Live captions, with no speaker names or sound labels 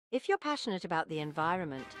If you're passionate about the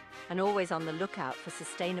environment and always on the lookout for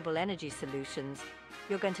sustainable energy solutions,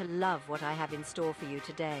 you're going to love what I have in store for you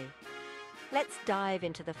today. Let's dive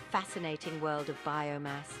into the fascinating world of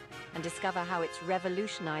biomass and discover how it's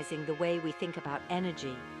revolutionizing the way we think about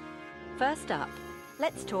energy. First up,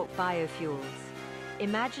 let's talk biofuels.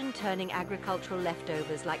 Imagine turning agricultural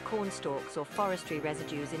leftovers like corn stalks or forestry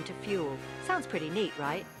residues into fuel. Sounds pretty neat,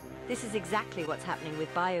 right? This is exactly what's happening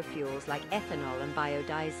with biofuels like ethanol and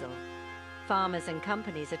biodiesel. Farmers and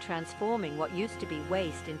companies are transforming what used to be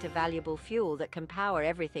waste into valuable fuel that can power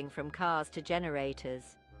everything from cars to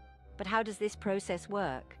generators. But how does this process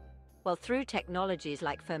work? Well, through technologies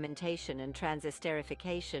like fermentation and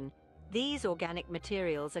transesterification, these organic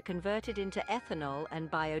materials are converted into ethanol and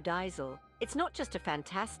biodiesel. It's not just a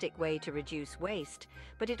fantastic way to reduce waste,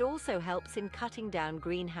 but it also helps in cutting down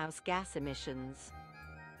greenhouse gas emissions.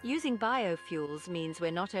 Using biofuels means we're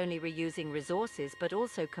not only reusing resources, but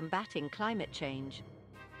also combating climate change.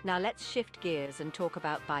 Now let's shift gears and talk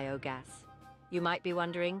about biogas. You might be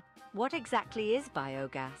wondering, what exactly is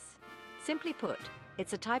biogas? Simply put,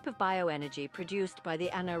 it's a type of bioenergy produced by the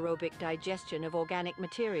anaerobic digestion of organic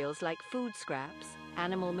materials like food scraps,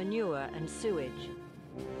 animal manure, and sewage.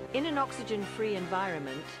 In an oxygen-free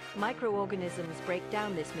environment, microorganisms break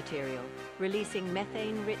down this material, releasing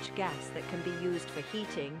methane-rich gas that can be used for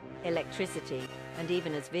heating, electricity, and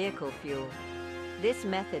even as vehicle fuel. This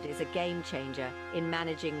method is a game-changer in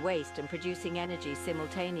managing waste and producing energy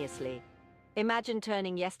simultaneously. Imagine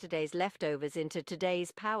turning yesterday's leftovers into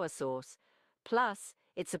today's power source. Plus,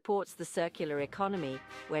 it supports the circular economy,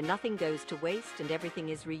 where nothing goes to waste and everything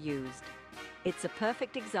is reused. It's a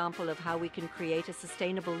perfect example of how we can create a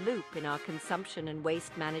sustainable loop in our consumption and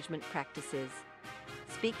waste management practices.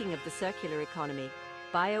 Speaking of the circular economy,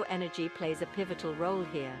 bioenergy plays a pivotal role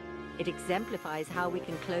here. It exemplifies how we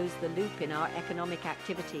can close the loop in our economic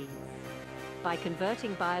activities. By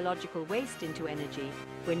converting biological waste into energy,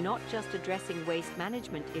 we're not just addressing waste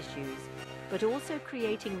management issues, but also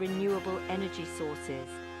creating renewable energy sources.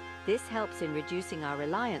 This helps in reducing our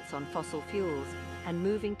reliance on fossil fuels and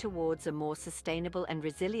moving towards a more sustainable and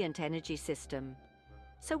resilient energy system.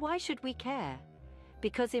 So why should we care?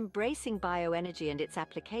 Because embracing bioenergy and its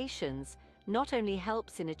applications not only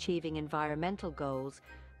helps in achieving environmental goals,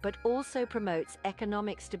 but also promotes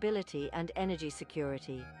economic stability and energy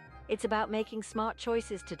security. It's about making smart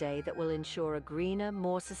choices today that will ensure a greener,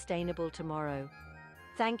 more sustainable tomorrow.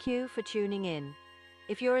 Thank you for tuning in.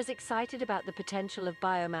 If you're as excited about the potential of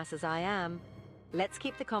biomass as I am, let's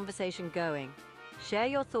keep the conversation going. Share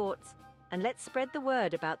your thoughts, and let's spread the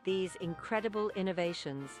word about these incredible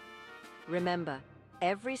innovations. Remember,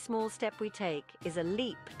 every small step we take is a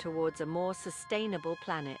leap towards a more sustainable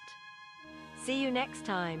planet. See you next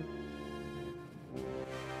time.